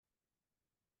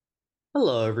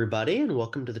Hello, everybody, and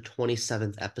welcome to the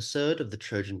 27th episode of the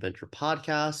Trojan Venture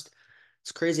podcast.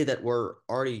 It's crazy that we're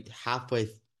already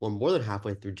well, more than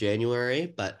halfway through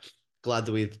January, but glad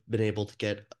that we've been able to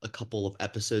get a couple of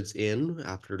episodes in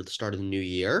after the start of the new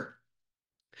year.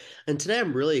 And today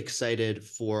I'm really excited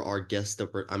for our guest that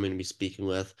I'm going to be speaking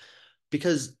with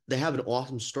because they have an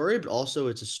awesome story, but also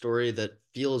it's a story that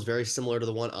feels very similar to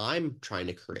the one I'm trying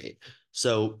to create.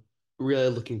 So, really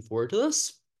looking forward to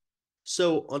this.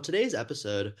 So, on today's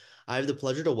episode, I have the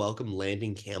pleasure to welcome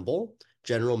Landon Campbell,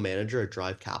 General Manager at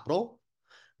Drive Capital.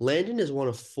 Landon is one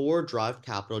of four Drive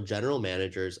Capital general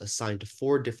managers assigned to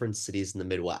four different cities in the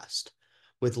Midwest,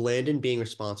 with Landon being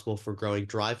responsible for growing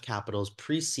Drive Capital's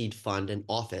pre seed fund and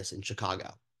office in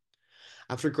Chicago.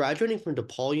 After graduating from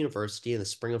DePaul University in the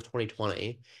spring of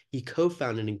 2020, he co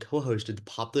founded and co hosted the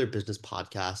popular business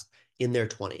podcast In Their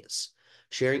 20s,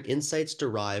 sharing insights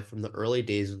derived from the early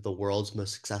days of the world's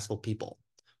most successful people,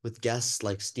 with guests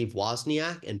like Steve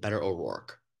Wozniak and Beto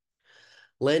O'Rourke.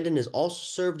 Landon has also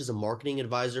served as a marketing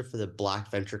advisor for the Black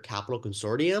Venture Capital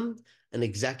Consortium, an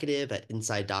executive at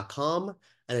Inside.com,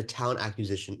 and a talent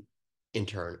acquisition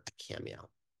intern at Cameo.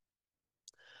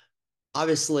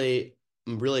 Obviously,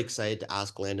 I'm really excited to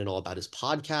ask Landon all about his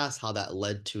podcast, how that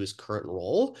led to his current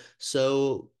role.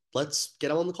 So let's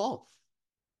get him on the call.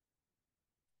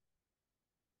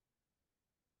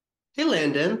 Hey,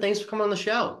 Landon, thanks for coming on the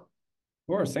show. Of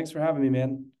course. Thanks for having me,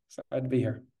 man. Excited to be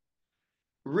here.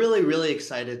 Really, really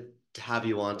excited to have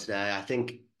you on today. I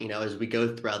think, as we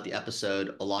go throughout the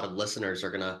episode, a lot of listeners are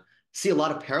going to see a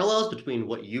lot of parallels between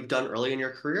what you've done early in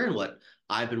your career and what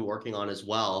I've been working on as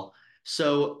well.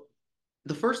 So,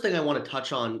 the first thing I want to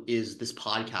touch on is this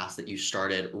podcast that you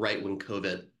started right when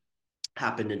COVID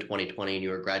happened in 2020 and you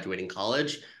were graduating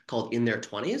college called In Their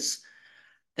 20s.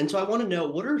 And so I want to know,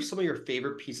 what are some of your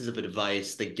favorite pieces of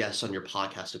advice that guests on your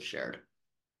podcast have shared?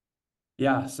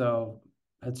 Yeah, so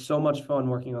had so much fun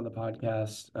working on the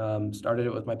podcast. Started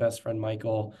it with my best friend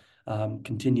Michael,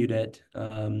 continued it,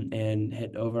 and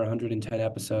hit over 110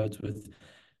 episodes with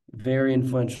very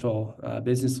influential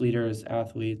business leaders,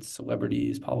 athletes,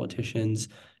 celebrities, politicians.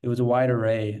 It was a wide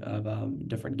array of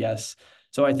different guests.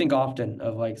 So I think often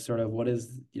of like sort of what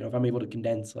is, if I'm able to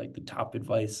condense like the top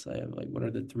advice, like what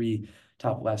are the three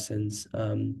top lessons?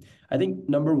 I think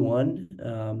number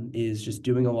one is just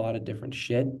doing a lot of different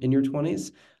shit in your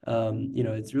 20s.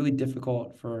 It's really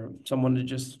difficult for someone to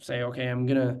just say, okay, I'm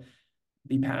gonna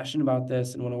be passionate about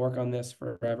this and want to work on this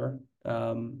forever.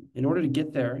 In order to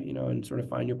get there, and sort of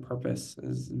find your purpose,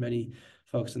 as many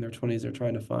folks in their 20s are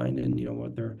trying to find, and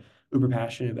what they're uber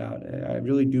passionate about. I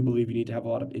really do believe you need to have a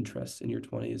lot of interests in your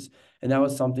 20s, and that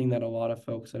was something that a lot of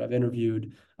folks that I've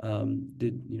interviewed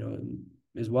did,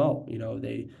 as well.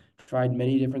 They tried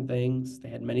many different things, they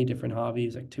had many different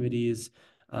hobbies, activities,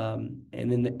 and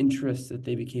then the interests that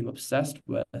they became obsessed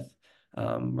with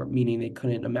meaning they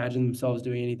couldn't imagine themselves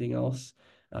doing anything else.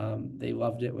 They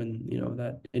loved it when,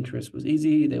 that interest was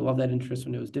easy. They loved that interest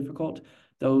when it was difficult.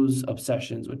 Those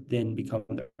obsessions would then become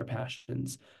their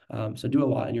passions. So do a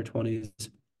lot in your 20s.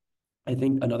 I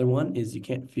think another one is you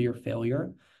can't fear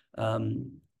failure. A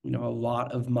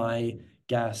lot of my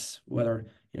guests, whether,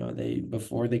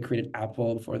 before they created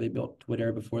Apple, before they built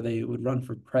Twitter, before they would run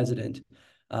for president,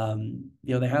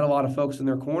 they had a lot of folks in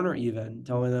their corner even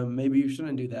telling them, maybe you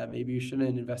shouldn't do that. Maybe you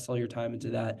shouldn't invest all your time into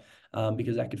that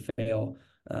because that could fail.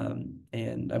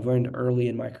 And I've learned early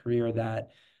in my career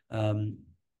that,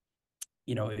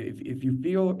 if you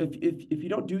feel if you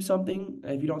don't do something,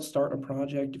 if you don't start a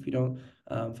project, if you don't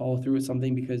follow through with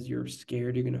something because you're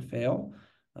scared you're going to fail,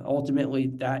 ultimately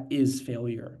that is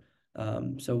failure.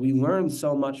 So we learn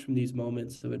so much from these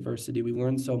moments of adversity. We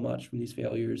learn so much from these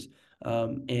failures,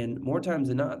 and more times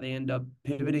than not, they end up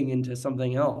pivoting into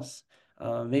something else.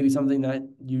 Maybe something that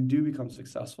you do become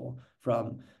successful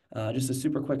from. Just a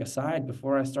super quick aside,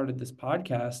 before I started this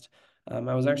podcast,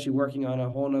 I was actually working on a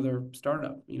whole nother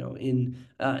startup, in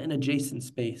an adjacent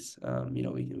space,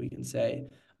 we can say.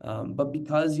 But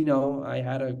because, I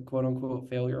had a quote unquote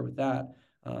failure with that,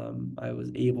 I was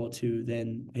able to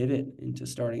then pivot into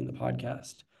starting the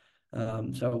podcast.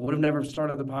 So I would have never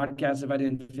started the podcast if I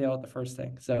didn't fail at the first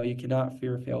thing. So you cannot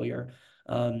fear failure.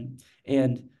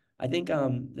 And I think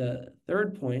the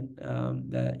third point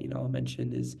that I'll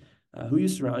mention is who you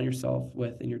surround yourself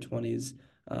with in your 20s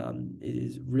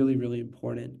is really, really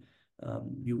important.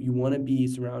 You want to be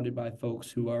surrounded by folks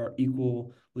who are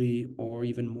equally or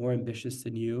even more ambitious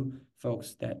than you,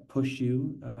 folks that push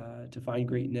you to find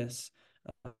greatness,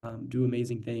 do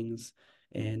amazing things.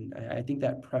 And I think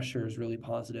that pressure is really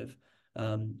positive.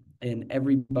 And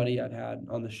everybody I've had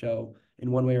on the show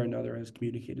in one way or another has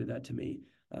communicated that to me.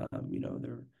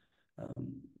 They're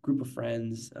group of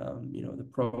friends, the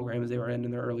programs they were in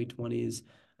their early 20s,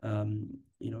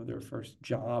 their first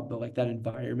job, but like that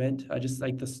environment. I just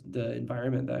like the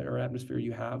environment that or atmosphere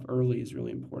you have early is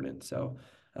really important. So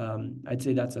I'd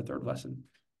say that's a third lesson.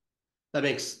 That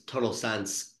makes total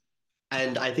sense.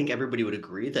 And I think everybody would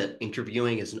agree that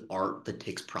interviewing is an art that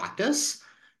takes practice.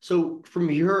 So,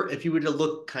 if you were to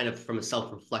look kind of from a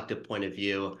self-reflective point of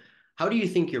view, how do you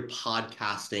think your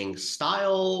podcasting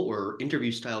style or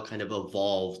interview style kind of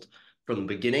evolved from the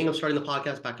beginning of starting the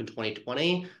podcast back in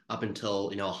 2020 up until,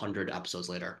 100 episodes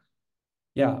later?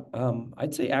 Yeah,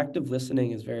 I'd say active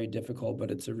listening is very difficult, but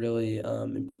it's a really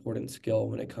important skill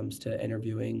when it comes to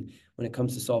interviewing, when it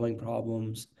comes to solving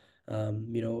problems.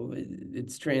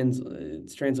 It's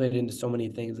translated into so many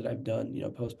things that I've done,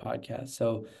 post podcast.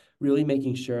 So really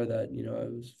making sure that, I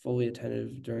was fully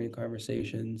attentive during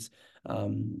conversations,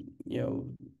 um, you know,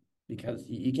 because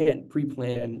you can't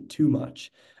pre-plan too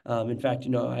much. In fact,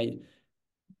 I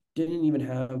didn't even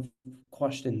have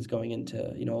questions going into,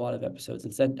 a lot of episodes.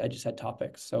 Instead, I just had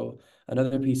topics. So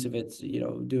another piece of it's,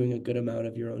 doing a good amount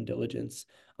of your own diligence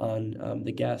on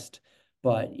the guest.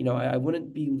 But, I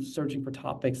wouldn't be searching for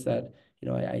topics that,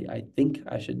 I think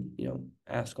I should,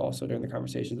 ask also during the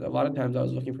conversations. A lot of times I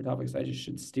was looking for topics I just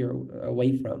should steer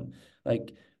away from.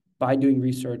 Like by doing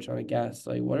research on a guest,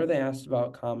 like what are they asked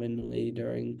about commonly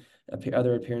during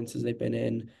other appearances they've been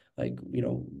in? Like,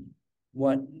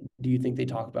 what do you think they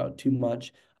talk about too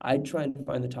much? I'd try and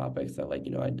find the topics that like,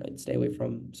 I'd stay away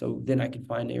from. So then I could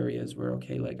find areas where,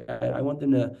 okay, like I want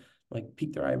them to like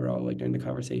peek their eyebrow like during the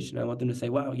conversation. I want them to say,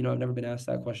 wow, I've never been asked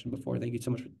that question before. Thank you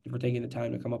so much for taking the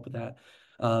time to come up with that.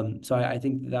 So I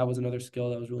think that was another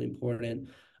skill that was really important.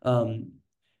 Um,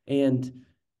 and,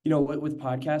 with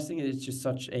podcasting, it's just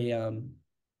such a,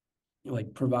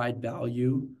 like provide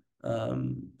value,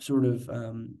 sort of,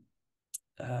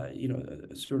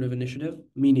 sort of initiative,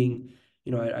 meaning,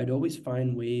 I'd always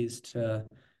find ways to,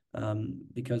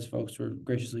 because folks were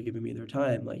graciously giving me their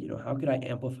time, like, how could I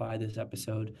amplify this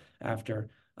episode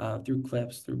after, through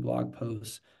clips, through blog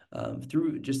posts,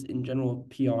 through just in general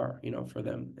PR, for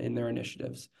them in their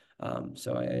initiatives.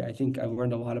 So I think I've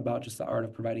learned a lot about just the art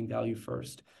of providing value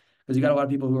first, because you got a lot of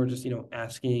people who are just,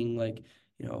 asking like,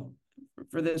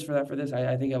 for this, for that, for this.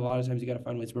 I think a lot of times you got to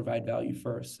find ways to provide value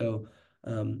first. So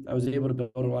I was able to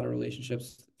build a lot of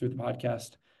relationships through the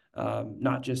podcast,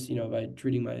 not just, by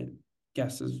treating my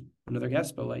guests as another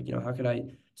guest, but like, how could I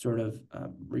sort of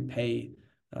repay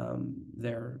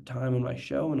their time on my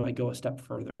show and like go a step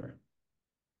further?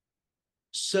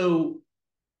 So,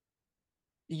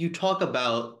 you talk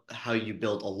about how you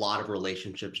built a lot of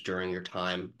relationships during your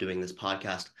time doing this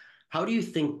podcast. How do you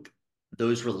think how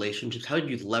did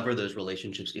you lever those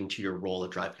relationships into your role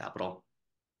at Drive Capital?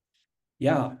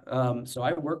 Yeah. So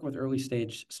I work with early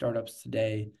stage startups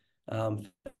today, um,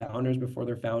 founders before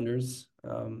they're founders.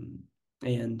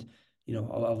 And, a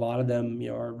lot of them,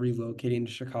 are relocating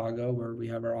to Chicago where we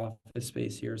have our office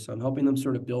space here. So I'm helping them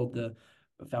sort of build the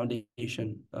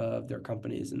foundation of their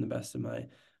companies in the best of my,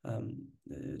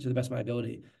 to the best of my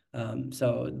ability.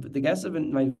 So the guests have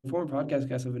been, my former podcast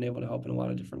guests have been able to help in a lot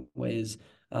of different ways.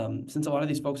 Since a lot of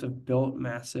these folks have built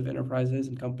massive enterprises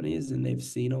and companies and they've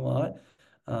seen a lot.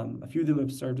 A few of them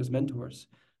have served as mentors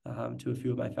to a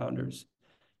few of my founders.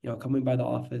 Coming by the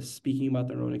office, speaking about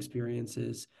their own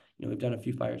experiences. We've done a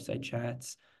few fireside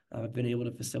chats. I've been able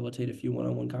to facilitate a few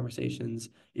one-on-one conversations.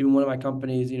 Even one of my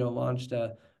companies, launched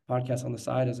a podcast on the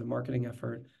side as a marketing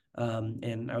effort,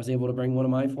 and I was able to bring one of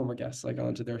my former guests like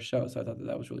onto their show. So I thought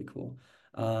that was really cool.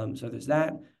 So there's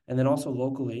that, and then also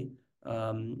locally,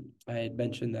 I had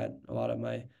mentioned that a lot of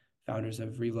my founders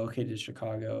have relocated to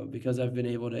Chicago because I've been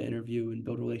able to interview and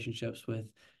build relationships with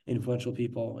influential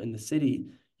people in the city.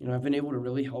 I've been able to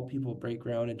really help people break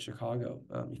ground in Chicago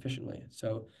efficiently.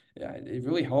 So yeah, it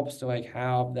really helps to like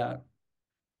have that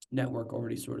network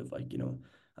already sort of like,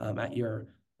 at your,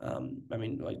 I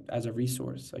mean, like as a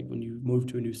resource, like when you move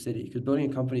to a new city, because building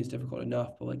a company is difficult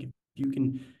enough, but like if you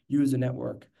can use a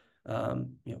network,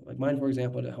 like mine, for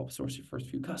example, to help source your first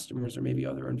few customers or maybe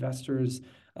other investors,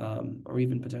 or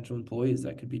even potential employees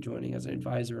that could be joining as an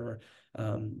advisor or,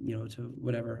 to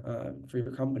whatever, for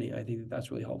your company. I think that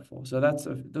that's really helpful. So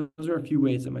those are a few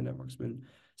ways that my network's been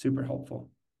super helpful.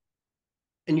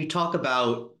 And you talk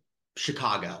about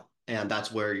Chicago, and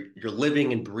that's where you're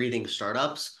living and breathing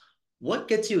startups. What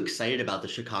gets you excited about the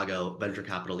Chicago venture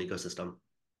capital ecosystem?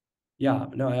 Yeah,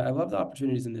 no, I love the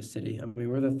opportunities in this city. I mean,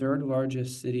 we're the third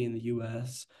largest city in the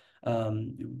US.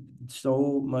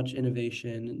 So much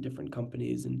innovation and different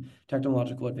companies and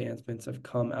technological advancements have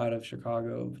come out of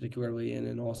Chicago, particularly,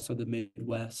 and also the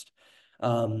Midwest.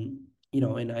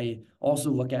 and I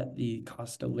also look at the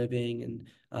cost of living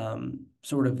and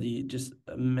sort of the just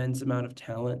immense amount of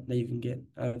talent that you can get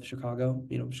out of Chicago.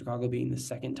 Chicago being the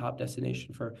second top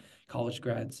destination for college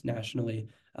grads nationally.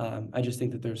 I just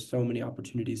think that there's so many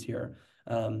opportunities here.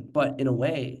 But in a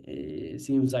way, it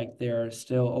seems like they're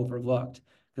still overlooked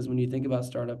because when you think about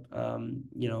startup,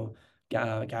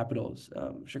 capitals,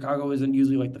 Chicago isn't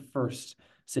usually like the first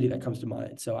city that comes to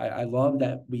mind. So I love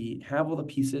that we have all the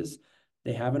pieces.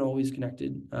 They haven't always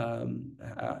connected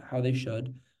how they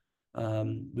should,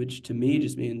 which to me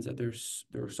just means that there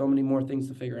are so many more things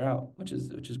to figure out, which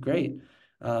is great.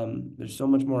 There's so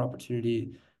much more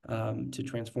opportunity to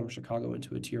transform Chicago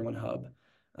into a tier one hub.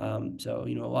 So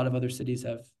a lot of other cities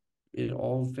have it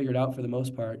all figured out for the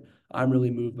most part. I'm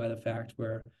really moved by the fact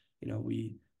where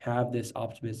we have this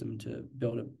optimism to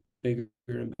build a bigger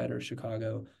and better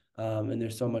Chicago, and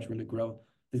there's so much room to grow.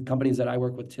 The companies that I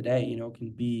work with today,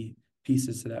 can be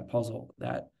pieces to that puzzle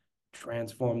that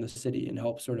transform the city and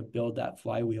help sort of build that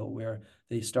flywheel where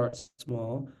they start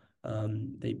small,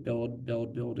 they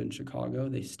build in Chicago,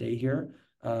 they stay here,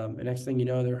 and next thing you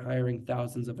know, they're hiring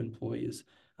thousands of employees.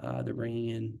 They're bringing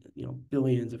in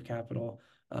billions of capital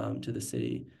to the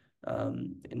city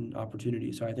and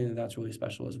opportunity. So I think that that's really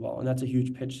special as well, and that's a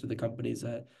huge pitch to the companies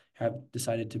that have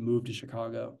decided to move to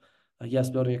Chicago.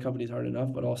 Yes, building a company is hard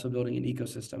enough, but also building an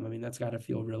ecosystem. I mean, that's got to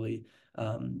feel really,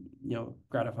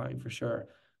 gratifying for sure.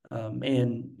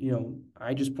 And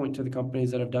I just point to the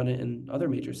companies that have done it in other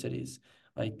major cities.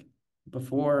 Like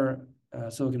before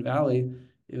Silicon Valley,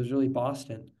 it was really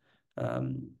Boston.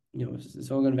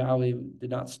 Silicon Valley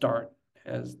did not start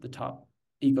as the top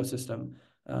ecosystem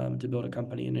to build a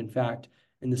company. And in fact,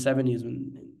 in the 70s,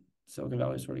 when Silicon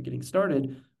Valley started getting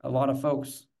started, a lot of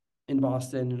folks in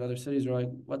Boston and other cities were like,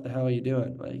 "What the hell are you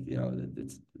doing? Like,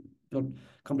 it's build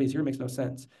companies here makes no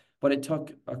sense." But it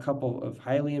took a couple of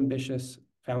highly ambitious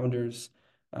founders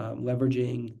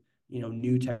leveraging,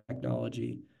 new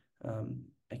technology,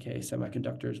 aka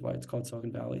semiconductors, why it's called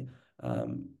Silicon Valley,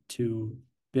 to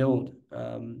build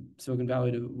Silicon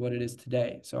Valley to what it is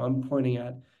today. So I'm pointing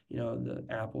at, the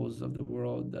Apples of the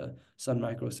world, the Sun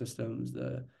Microsystems,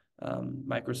 the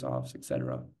Microsofts,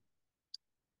 etc.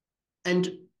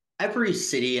 And every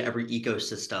city, every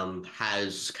ecosystem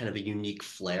has kind of a unique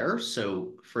flair.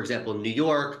 So, for example, in New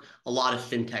York, a lot of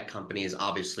fintech companies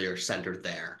obviously are centered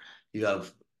there. You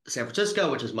have San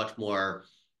Francisco, which is much more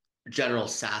general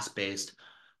SaaS based.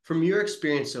 From your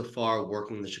experience so far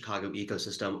working in the Chicago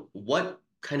ecosystem, what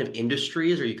kind of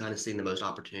industries are you kind of seeing the most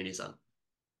opportunities in?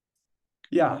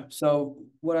 Yeah. So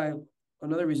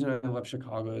another reason I love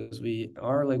Chicago is we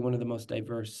are like one of the most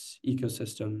diverse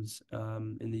ecosystems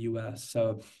in the US.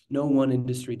 So no one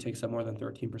industry takes up more than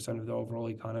 13% of the overall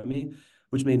economy,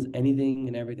 which means anything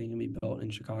and everything can be built in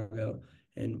Chicago.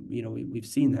 And we've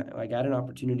seen that. Like I had an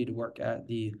opportunity to work at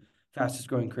the fastest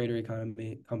growing creator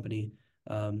economy company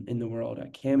in the world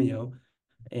at Cameo.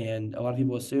 And a lot of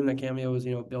people assume that Cameo was,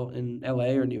 built in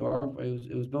LA or New York, but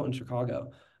it was built in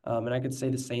Chicago. And I could say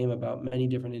the same about many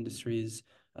different industries,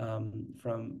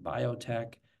 from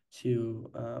biotech to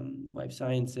life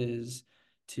sciences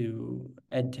to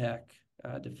ed tech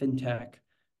to fintech,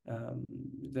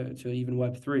 to even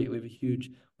Web3. We have a huge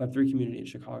Web3 community in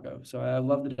Chicago. So I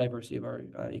love the diversity of our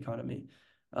economy.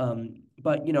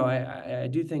 But I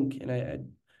do think, and I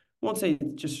won't say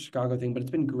it's just a Chicago thing, but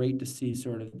it's been great to see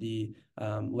sort of the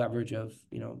leverage of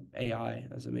AI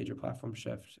as a major platform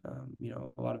shift.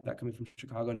 A lot of that coming from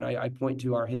Chicago, and I point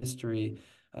to our history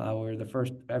where the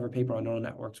first ever paper on neural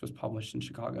networks was published in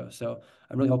Chicago. So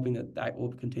I'm really hoping that that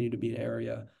will continue to be an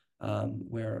area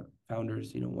where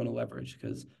founders want to leverage,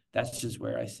 because that's just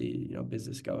where I see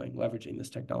business going, leveraging this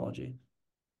technology.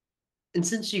 And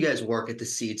since you guys work at the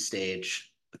seed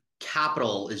stage,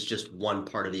 capital is just one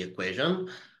part of the equation.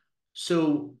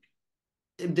 So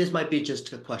this might be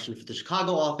just a question for the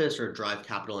Chicago office or Drive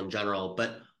Capital in general,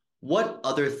 but what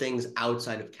other things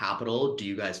outside of capital do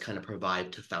you guys kind of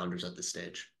provide to founders at this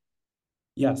stage?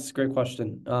 Yes, great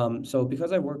question. So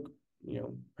because I work,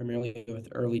 primarily with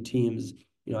early teams,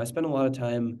 I spend a lot of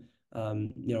time,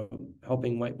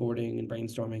 helping whiteboarding and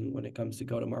brainstorming when it comes to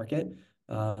go to market.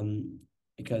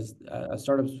 Because a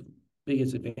startup's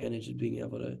biggest advantage is being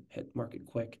able to hit market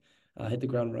quick, hit the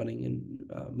ground running,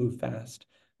 and move fast,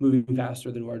 moving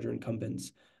faster than larger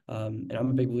incumbents. And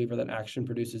I'm a big believer that action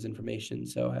produces information.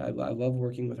 So I love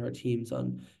working with our teams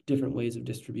on different ways of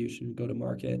distribution, go to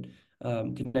market,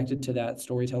 connected to that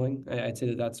storytelling. I'd say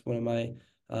that that's one of my,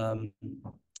 um,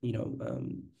 you know,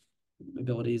 um,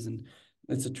 abilities, and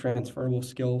it's a transferable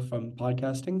skill from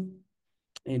podcasting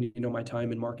and my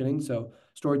time in marketing. So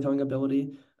storytelling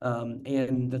ability,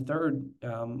 And the third,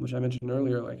 which I mentioned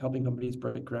earlier, like helping companies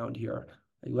break ground here,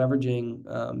 like leveraging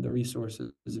the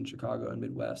resources in Chicago and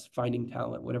Midwest, finding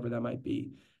talent, whatever that might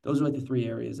be. Those are like the three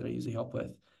areas that I usually help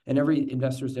with. And every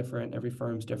investor is different, every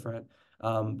firm's different,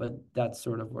 but that's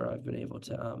sort of where I've been able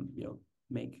to,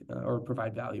 make or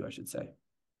provide value, I should say.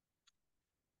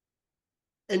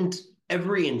 And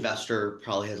every investor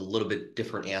probably has a little bit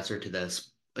different answer to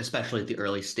this, especially at the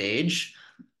early stage.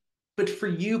 But for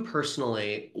you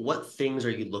personally, what things are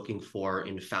you looking for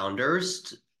in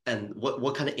founders, and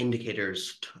what kind of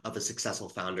indicators of a successful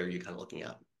founder are you kind of looking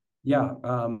at? Yeah,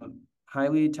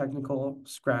 highly technical,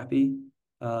 scrappy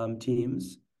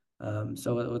teams.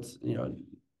 So let's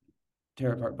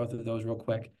tear apart both of those real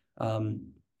quick.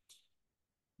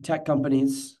 Tech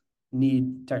companies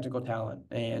need technical talent,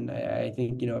 and I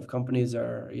think if companies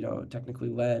are technically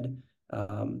led,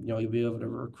 you'll be able to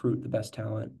recruit the best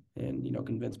talent and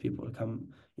convince people to come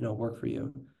work for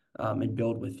you and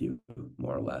build with you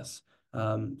more or less.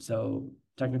 So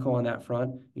technical on that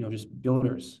front, just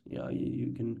builders.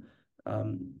 You can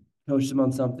coach them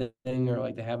on something, or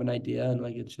like they have an idea and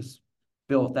like it's just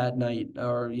built that night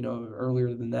or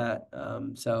earlier than that.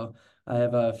 So I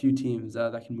have a few teams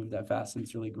that can move that fast, and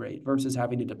it's really great versus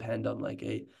having to depend on like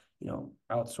a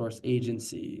outsourced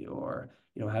agency, or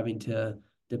having to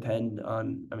depend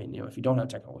on. I mean, if you don't have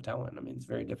technical talent, I mean, it's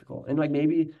very difficult. And like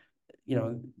maybe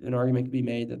an argument could be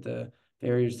made that the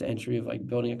barriers to entry of like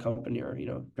building a company are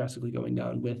drastically going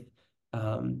down with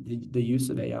the use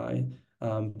of AI.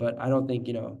 But I don't think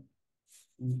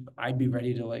I'd be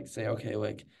ready to like say, okay,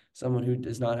 like someone who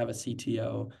does not have a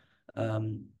CTO,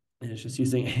 and is just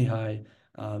using AI,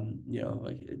 I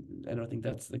don't think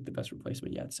that's like the best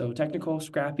replacement yet. So technical,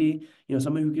 scrappy,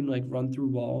 someone who can like run through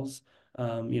walls,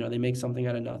 they make something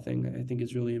out of nothing, I think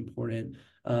is really important.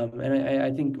 And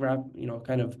I think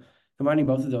kind of combining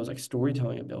both of those, like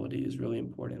storytelling ability is really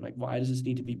important. Like, why does this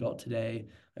need to be built today?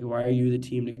 Like, why are you the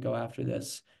team to go after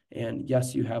this? And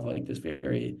yes, you have like this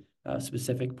very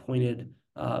specific pointed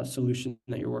solution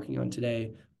that you're working on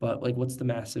today, but like what's the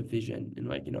massive vision, and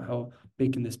like how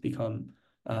big can this become?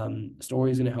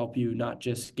 Story is going to help you not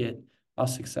just get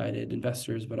us excited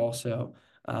investors, but also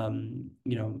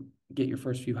get your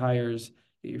first few hires,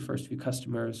 get your first few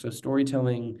customers. So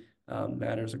storytelling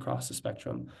matters across the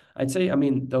spectrum. I'd say, I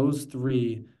mean, those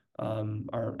three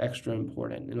are extra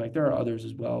important, and like there are others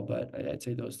as well, but I'd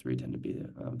say those three tend to be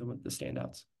the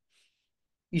standouts.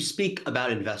 You speak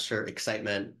about investor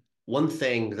excitement. One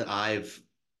thing that I've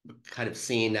kind of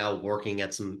seen now working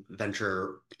at some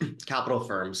venture capital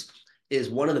firms is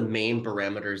one of the main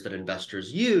parameters that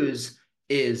investors use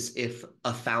is if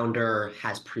a founder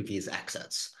has previous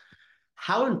exits.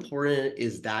 How important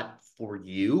is that for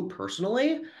you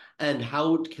personally? And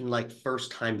how can like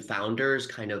first time founders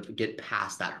kind of get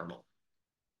past that hurdle?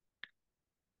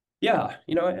 Yeah,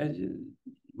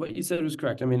 what you said was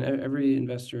correct. I mean, every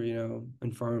investor,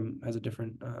 and firm has a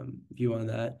different view on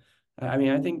that. I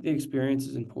mean, I think the experience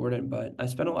is important, but I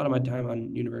spend a lot of my time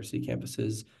on university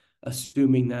campuses,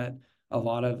 assuming that a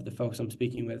lot of the folks I'm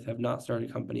speaking with have not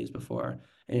started companies before,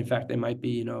 and in fact, they might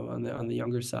be, on the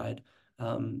younger side.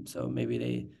 So maybe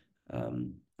they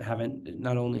haven't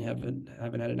not only haven't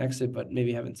had an exit, but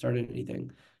maybe haven't started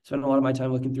anything. Spend a lot of my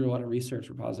time looking through a lot of research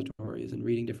repositories and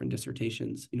reading different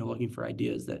dissertations, looking for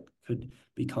ideas that could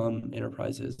become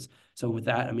enterprises. So with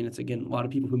that, I mean, it's again a lot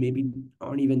of people who maybe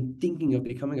aren't even thinking of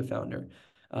becoming a founder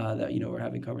that we're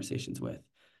having conversations with.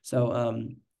 So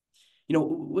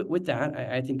with that,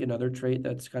 I think another trait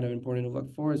that's kind of important to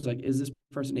look for is like, is this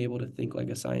person able to think like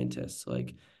a scientist?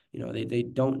 Like, they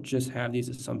don't just have these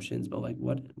assumptions, but like,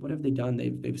 what have they done?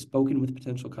 They've spoken with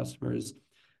potential customers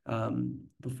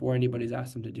before anybody's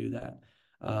asked them to do that.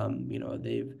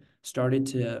 They've started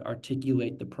to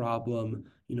articulate the problem,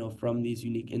 from these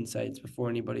unique insights before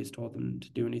anybody's told them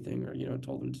to do anything, or,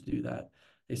 told them to do that.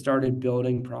 They started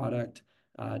building product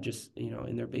just,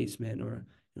 in their basement, or,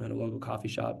 at a local coffee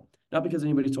shop, not because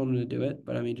anybody told them to do it,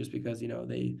 but I mean, just because,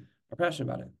 they are passionate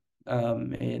about it.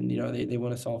 And, they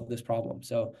want to solve this problem.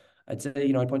 So I'd say,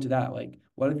 I'd point to that, like,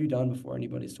 what have you done before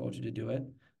anybody's told you to do it?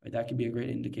 Right? That could be a great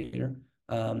indicator.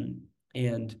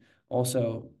 And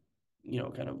also,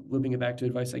 kind of looping it back to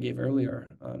advice I gave earlier,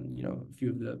 a few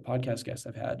of the podcast guests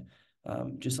I've had,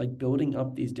 just like building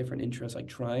up these different interests, like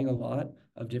trying a lot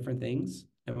of different things,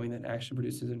 knowing that action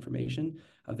produces information.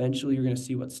 Eventually, you're going to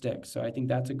see what sticks. So I think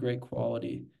that's a great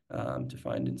quality to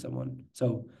find in someone.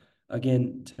 So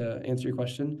again, to answer your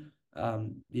question,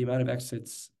 the amount of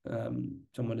exits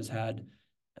someone has had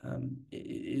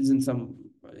isn't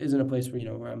a place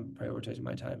where where I'm prioritizing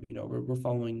my time. We're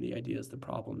following the ideas, the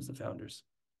problems, the founders.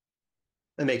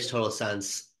 That makes total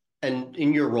sense. And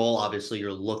in your role, obviously,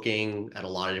 you're looking at a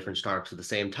lot of different startups at the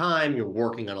same time. You're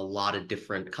working on a lot of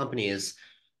different companies.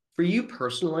 For you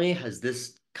personally, has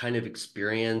this kind of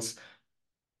experience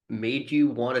made you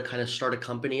want to kind of start a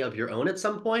company of your own at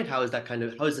some point? How has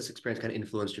this experience kind of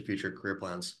influenced your future career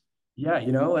plans? Yeah,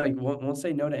 like won't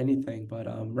say no to anything, but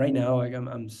right now, like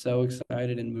I'm so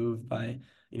excited and moved by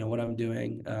what I'm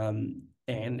doing,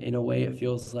 and in a way, it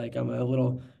feels like I'm a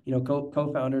little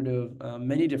co-founder to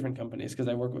many different companies because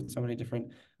I work with so many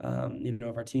different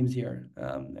of our teams here,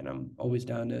 and I'm always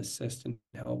down to assist and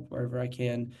help wherever I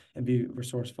can and be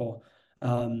resourceful.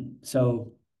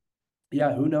 So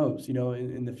yeah, who knows?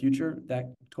 In the future,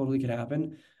 that totally could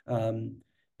happen.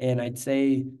 And I'd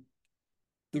say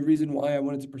the reason why I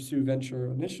wanted to pursue venture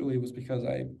initially was because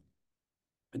I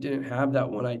didn't have that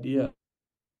one idea.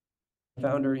 The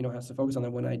founder, has to focus on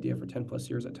that one idea for 10 plus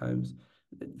years at times.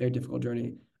 Very difficult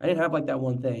journey. I didn't have like that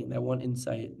one thing, that one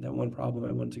insight, that one problem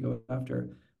I wanted to go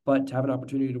after. But to have an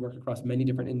opportunity to work across many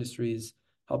different industries,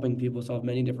 helping people solve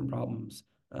many different problems,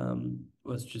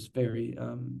 was just very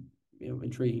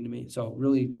intriguing to me. So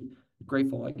really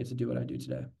grateful I get to do what I do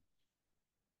today.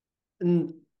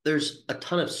 And there's a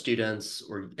ton of students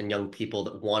and young people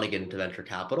that want to get into venture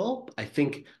capital. I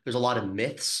think there's a lot of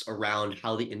myths around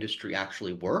how the industry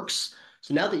actually works.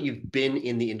 So now that you've been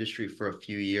in the industry for a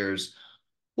few years,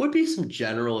 what would be some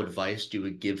general advice you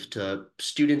would give to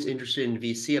students interested in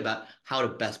VC about how to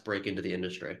best break into the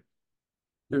industry?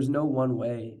 There's no one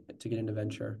way to get into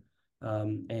venture.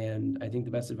 And I think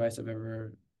the best advice I've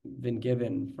ever been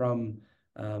given from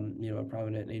a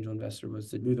prominent angel investor was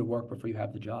to do the work before you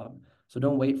have the job. So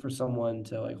don't wait for someone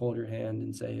to like hold your hand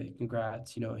and say,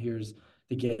 congrats, here's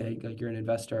the gig, like you're an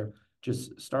investor.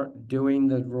 Just start doing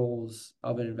the roles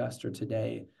of an investor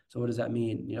today. So what does that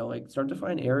mean? Like start to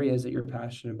find areas that you're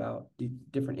passionate about, the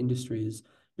different industries.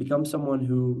 Become someone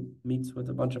who meets with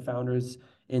a bunch of founders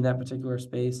in that particular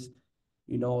space,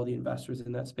 all the investors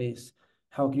in that space.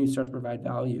 How can you start to provide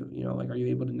value? Like, are you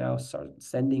able to now start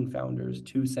sending founders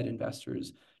to said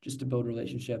investors just to build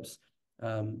relationships?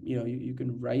 You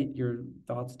can write your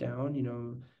thoughts down,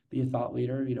 be a thought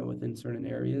leader, within certain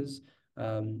areas,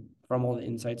 from all the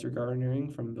insights you're garnering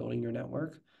from building your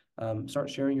network. Start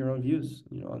sharing your own views,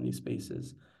 on these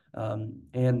spaces.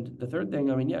 And the third thing,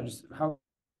 I mean, yeah, just how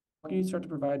can you start to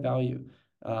provide value?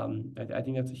 I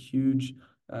think that's a huge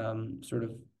sort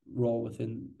of role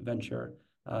within venture.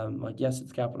 Like, yes,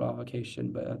 it's capital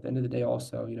allocation, but at the end of the day,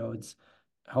 also, it's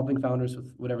helping founders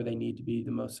with whatever they need to be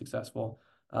the most successful.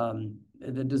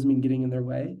 That doesn't mean getting in their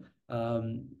way.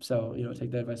 So,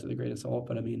 take that advice with a grain of salt.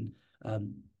 But I mean,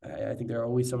 I think there are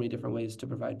always so many different ways to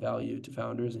provide value to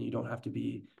founders, and you don't have to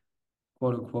be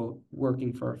quote unquote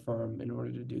working for a firm in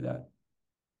order to do that.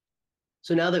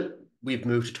 So now that we've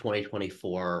moved to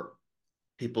 2024,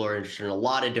 people are interested in a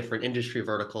lot of different industry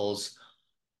verticals.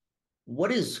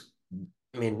 What is,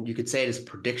 I mean, you could say it is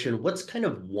prediction. What's kind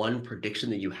of one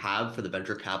prediction that you have for the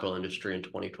venture capital industry in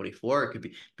 2024? It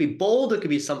could be bold, it could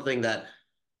be something that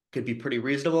could be pretty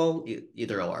reasonable,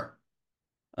 either or.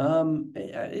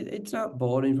 It's not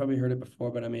bold, and you've probably heard it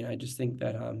before, but I mean, I just think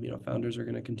that founders are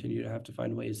going to continue to have to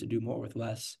find ways to do more with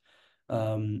less.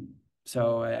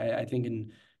 So I think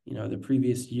in the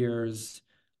previous years,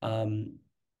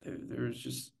 there's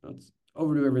just let's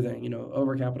overdo everything,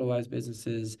 overcapitalized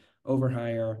businesses,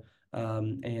 overhire,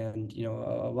 and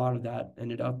a lot of that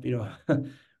ended up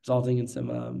resulting in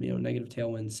some negative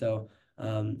tailwinds. So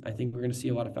I think we're going to see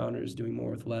a lot of founders doing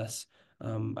more with less.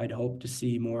 I'd hope to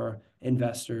see more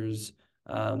investors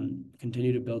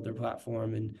continue to build their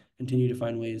platform and continue to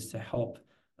find ways to help.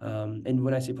 And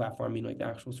when I say platform, I mean like the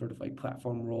actual sort of like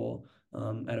platform role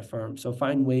at a firm. So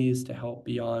find ways to help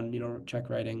beyond, check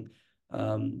writing,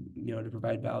 to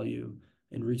provide value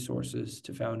and resources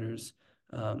to founders.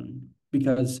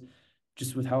 Because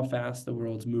just with how fast the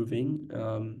world's moving,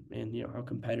 and how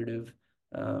competitive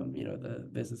the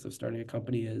business of starting a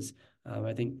company is,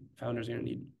 I think founders are going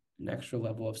to need an extra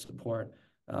level of support.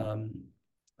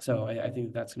 So I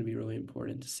think that's going to be really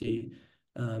important to see.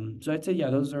 So I'd say, yeah,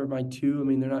 those are my two. I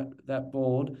mean, they're not that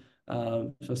bold.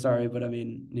 So sorry, but I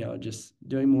mean, just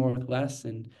doing more with less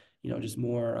and, just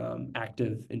more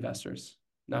active investors,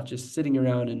 not just sitting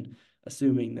around and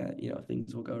assuming that,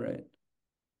 things will go right.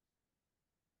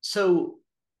 So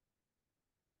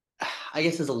I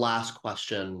guess as a last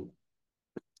question,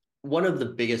 one of the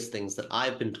biggest things that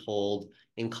I've been told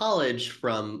in college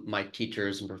from my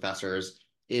teachers and professors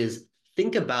is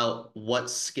think about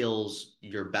what skills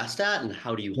you're best at and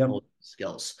how do you hone Yep.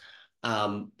 skills.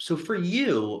 So for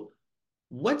you,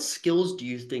 what skills do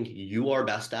you think you are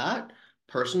best at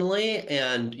personally,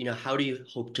 and how do you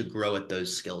hope to grow at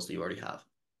those skills that you already have?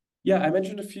 Yeah, I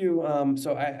mentioned a few.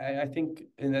 So I think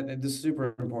and that this is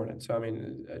super important. So I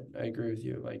mean, I agree with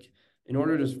you. Like, in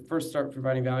order to first start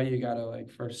providing value, you gotta like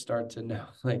first start to know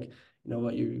like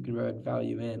what you can provide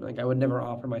value in. Like, I would never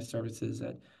offer my services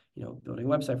at building a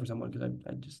website for someone because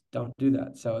I just don't do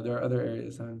that. So there are other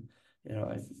areas I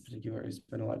particularly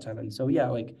spend a lot of time in. So yeah,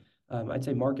 like I'd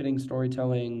say marketing,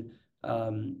 storytelling,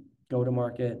 go to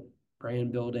market,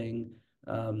 brand building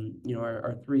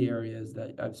are three areas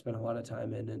that I've spent a lot of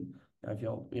time in and I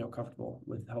feel, comfortable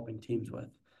with helping teams with.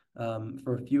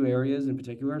 For a few areas in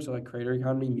particular, so like creator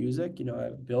economy music,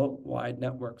 I've built wide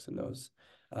networks in those,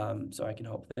 so I can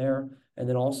help there. And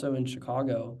then also in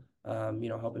Chicago,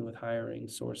 helping with hiring,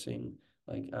 sourcing,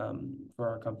 like for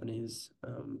our companies,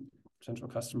 potential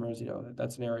customers,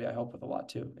 that's an area I help with a lot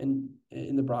too, and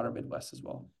in the broader Midwest as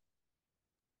well.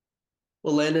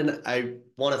 Well, Landon, I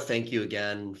want to thank you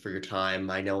again for your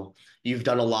time. I know you've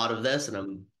done a lot of this, and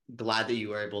I'm glad that you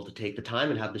were able to take the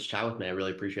time and have this chat with me. I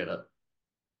really appreciate it.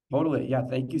 Totally. Yeah.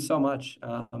 Thank you so much.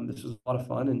 This was a lot of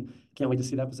fun and can't wait to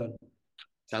see the episode.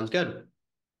 Sounds good.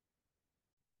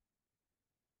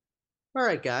 All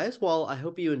right, guys. Well, I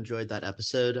hope you enjoyed that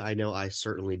episode. I know I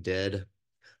certainly did.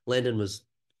 Landon was,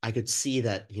 I could see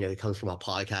that, he comes from a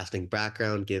podcasting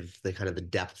background, give the kind of the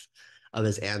depth of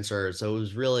his answers. So it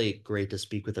was really great to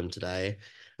speak with him today.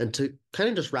 And to kind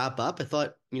of just wrap up, I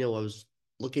thought, I was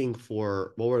looking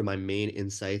for what were my main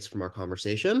insights from our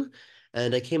conversation.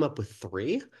 And I came up with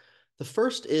three. The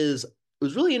first is it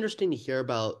was really interesting to hear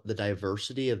about the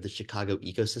diversity of the Chicago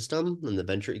ecosystem and the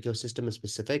venture ecosystem in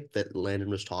specific that Landon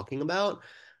was talking about.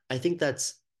 I think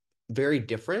that's very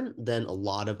different than a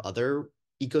lot of other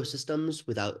ecosystems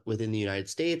within the United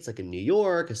States, like in New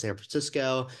York, or San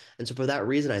Francisco. And so for that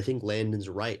reason, I think Landon's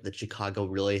right that Chicago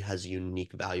really has a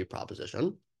unique value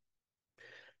proposition.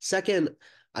 Second,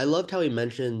 I loved how he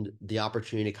mentioned the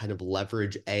opportunity to kind of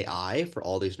leverage AI for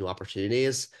all these new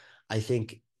opportunities. I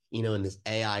think, in this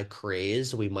AI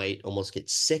craze, we might almost get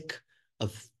sick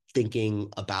of thinking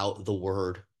about the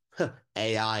word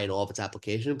AI and all of its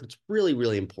application, but it's really,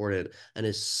 really important and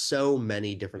has so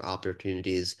many different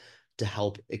opportunities to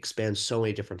help expand so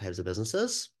many different types of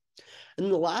businesses. And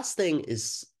then the last thing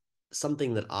is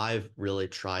something that I've really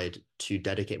tried to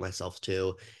dedicate myself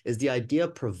to is the idea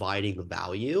of providing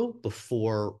value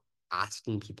before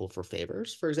asking people for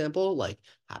favors, for example, like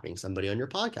having somebody on your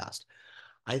podcast.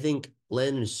 I think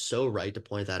Lynn is so right to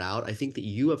point that out. I think that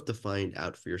you have to find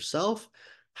out for yourself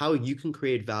how you can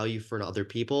create value for other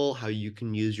people, how you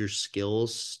can use your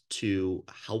skills to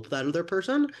help that other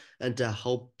person and to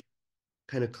help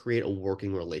kind of create a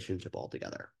working relationship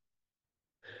altogether.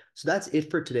 So that's it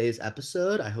for today's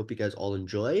episode. I hope you guys all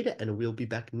enjoyed, and we'll be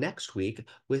back next week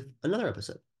with another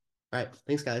episode. All right.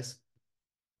 Thanks, guys.